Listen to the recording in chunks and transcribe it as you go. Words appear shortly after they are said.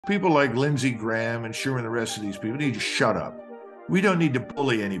People like Lindsey Graham and Sherman, the rest of these people need to shut up. We don't need to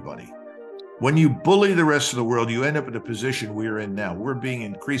bully anybody. When you bully the rest of the world, you end up in a position we're in now. We're being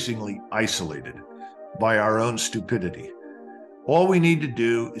increasingly isolated by our own stupidity. All we need to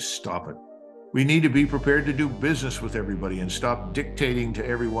do is stop it. We need to be prepared to do business with everybody and stop dictating to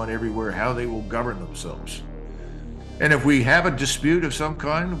everyone everywhere how they will govern themselves. And if we have a dispute of some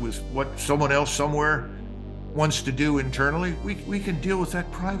kind with what someone else somewhere wants to do internally, we can deal with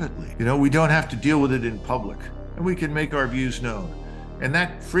that privately. We don't have to deal with it in public, and we can make our views known. And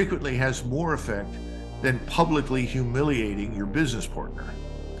that frequently has more effect than publicly humiliating your business partner.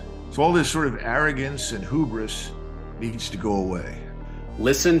 So all this sort of arrogance and hubris needs to go away.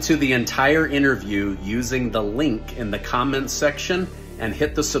 Listen to the entire interview using the link in the comments section and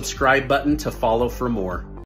hit the subscribe button to follow for more.